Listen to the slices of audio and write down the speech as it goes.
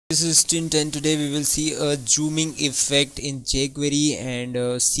This is Tint, and today we will see a zooming effect in jQuery and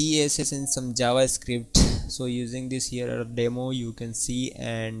CSS and some JavaScript. So using this here demo you can see,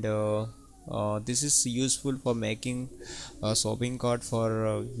 and this is useful for making a shopping cart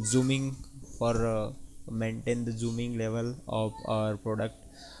for zooming, for maintain the zooming level of our product.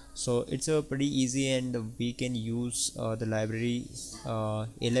 So it's a pretty easy, and we can use the library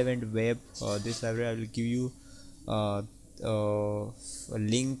Element Web. This library I will give you a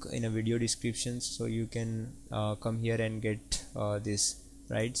link in a video description, so you can come here and get this,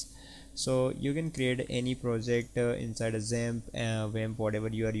 right? So you can create any project inside a XAMPP, WAMP, whatever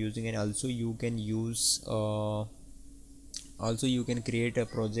you are using, and also you can use create a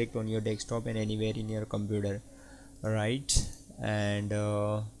project on your desktop and anywhere in your computer, right? And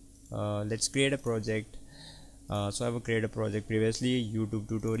let's create a project. So I have created a project previously, YouTube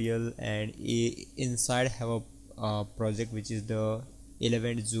tutorial, and inside have a project which is the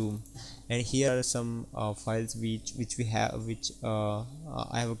Element Zoom, and here are some files which we have, which I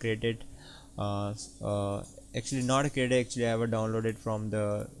have created, actually not created, actually I have downloaded from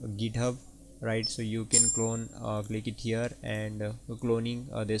the GitHub, right? So you can clone, click it here, and cloning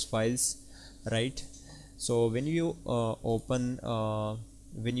these files, right? So when you open,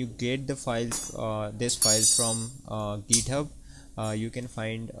 when you get the files, these files from GitHub, you can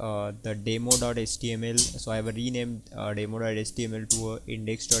find the demo.html. so I have renamed demo.html to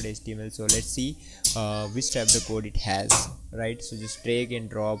index.html. so let's see which type the code it has, right? So just drag and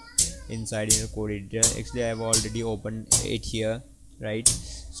drop inside in the code editor. Actually I have already opened it here, right?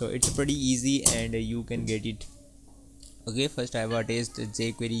 So it's pretty easy and you can get it. Okay, first I have a test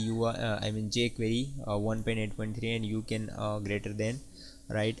jQuery jQuery 1.8.3, and you can greater than,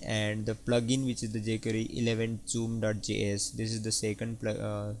 right? And the plugin which is the jQuery 11 zoom.js, this is the second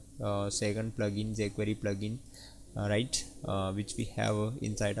plugin, jQuery plugin, right? Which we have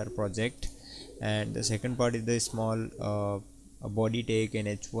inside our project. And the second part is the small body tag and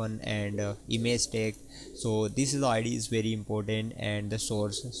h1 and image tag. So this is the id is very important, and the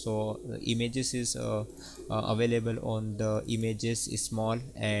source. So images is available on the images is small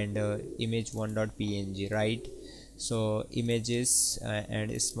and image1.png, right? So images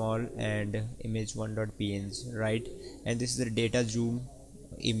and small and image1.png, right? And this is the data zoom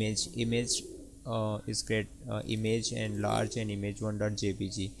image is great, image and large and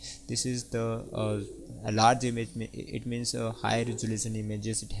image1.jpg. this is the a large image, it means high resolution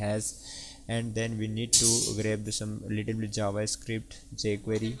images it has. And then we need to grab some little bit JavaScript,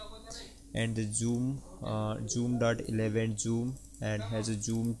 jQuery, and the zoom.11 zoom, and has a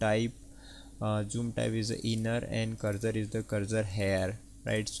zoom type. Zoom type is the inner, and cursor is the cursor hair,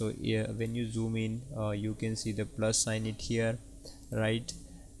 right? So when you zoom in, you can see the plus sign it here, right?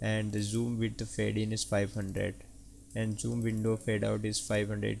 And the zoom width the fade in is 500, and zoom window fade out is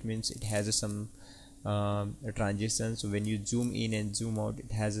 500. It means it has some transition. So when you zoom in and zoom out,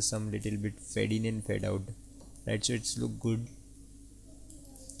 it has some little bit fade in and fade out, right? So it's look good.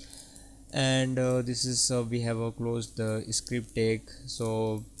 And this is we have closed the script tag.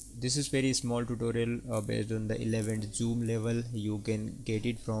 So this is very small tutorial based on the 11th zoom level. You can get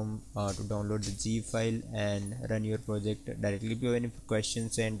it from to download the G file and run your project directly. If you have any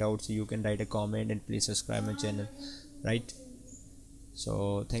questions and doubts, you can write a comment, and please subscribe my channel, right?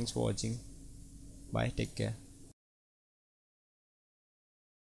 So thanks for watching. Bye, take care.